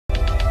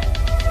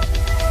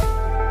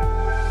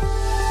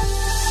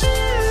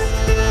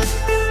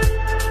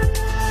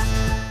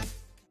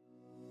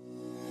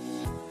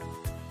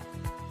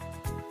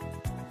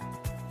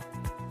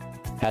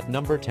At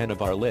number 10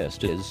 of our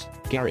list is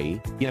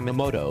Gary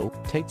Yamamoto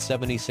Tate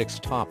 76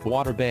 Top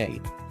Water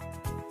Bait.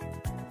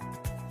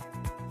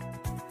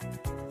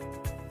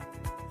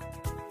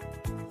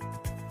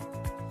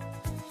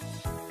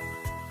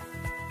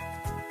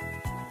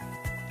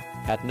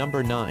 At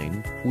number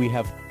 9, we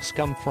have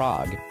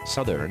Scumfrog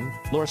Southern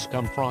Lure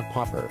Scumfrog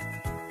Popper.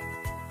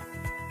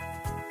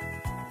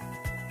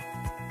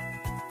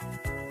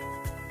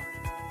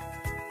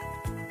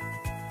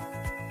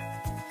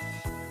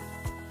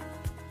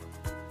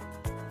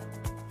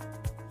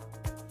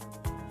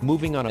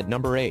 Moving on, at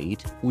number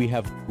 8, we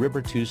have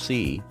River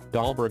 2C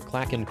Dahlberg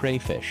Klacken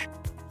Crayfish.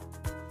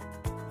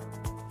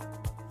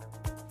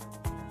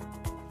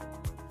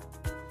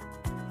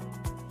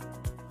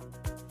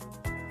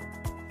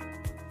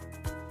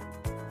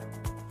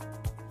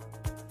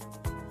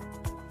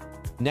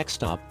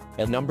 Next up,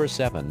 at number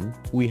 7,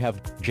 we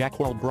have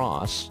Jackwell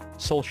Bros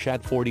Soul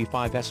Shad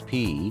 45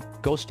 SP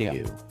Ghost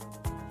You.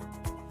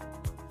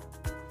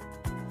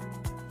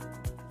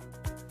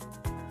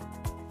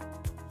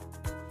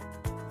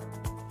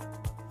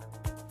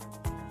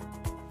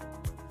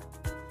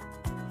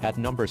 At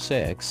number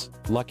 6,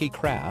 Lucky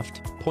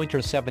Craft Pointer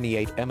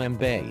 78mm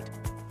Bait.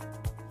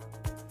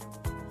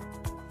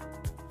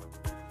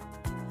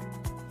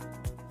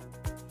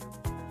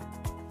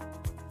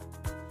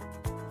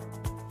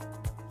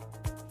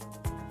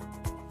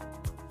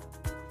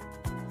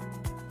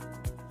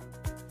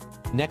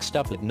 Next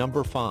up, at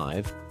number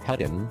 5,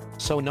 Hutton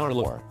Sonar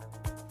Lure.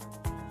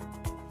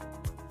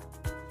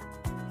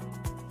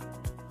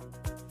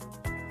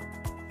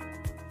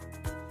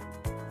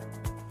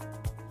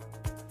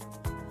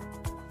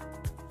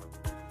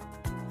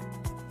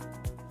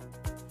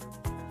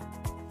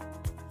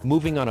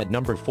 Moving on, at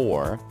number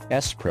 4,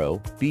 S-Pro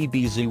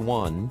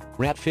BBZ1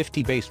 Rat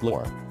 50 Base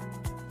Lure.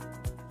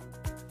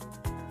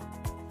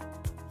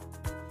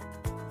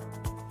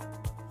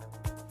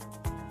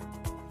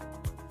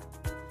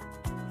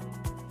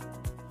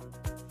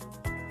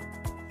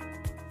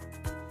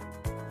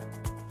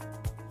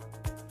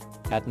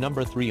 At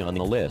number 3 on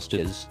the list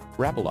is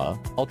Rapala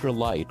Ultra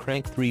Light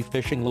Crank 3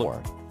 Fishing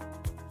Lure.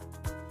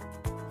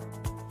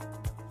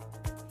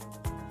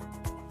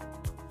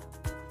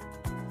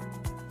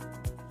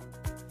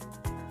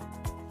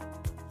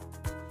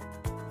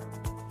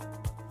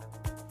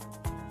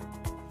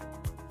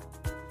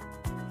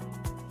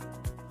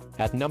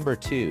 At number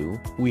 2,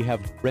 we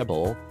have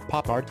Rebel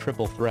Pop Art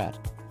Triple Threat.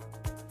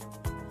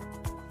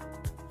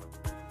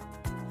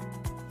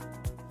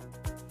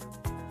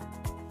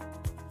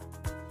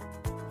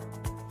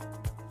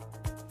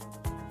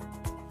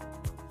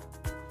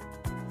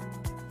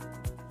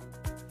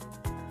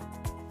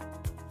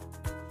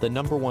 The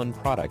number 1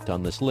 product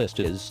on this list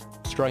is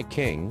Strike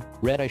King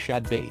Red Eye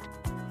Shad Bait.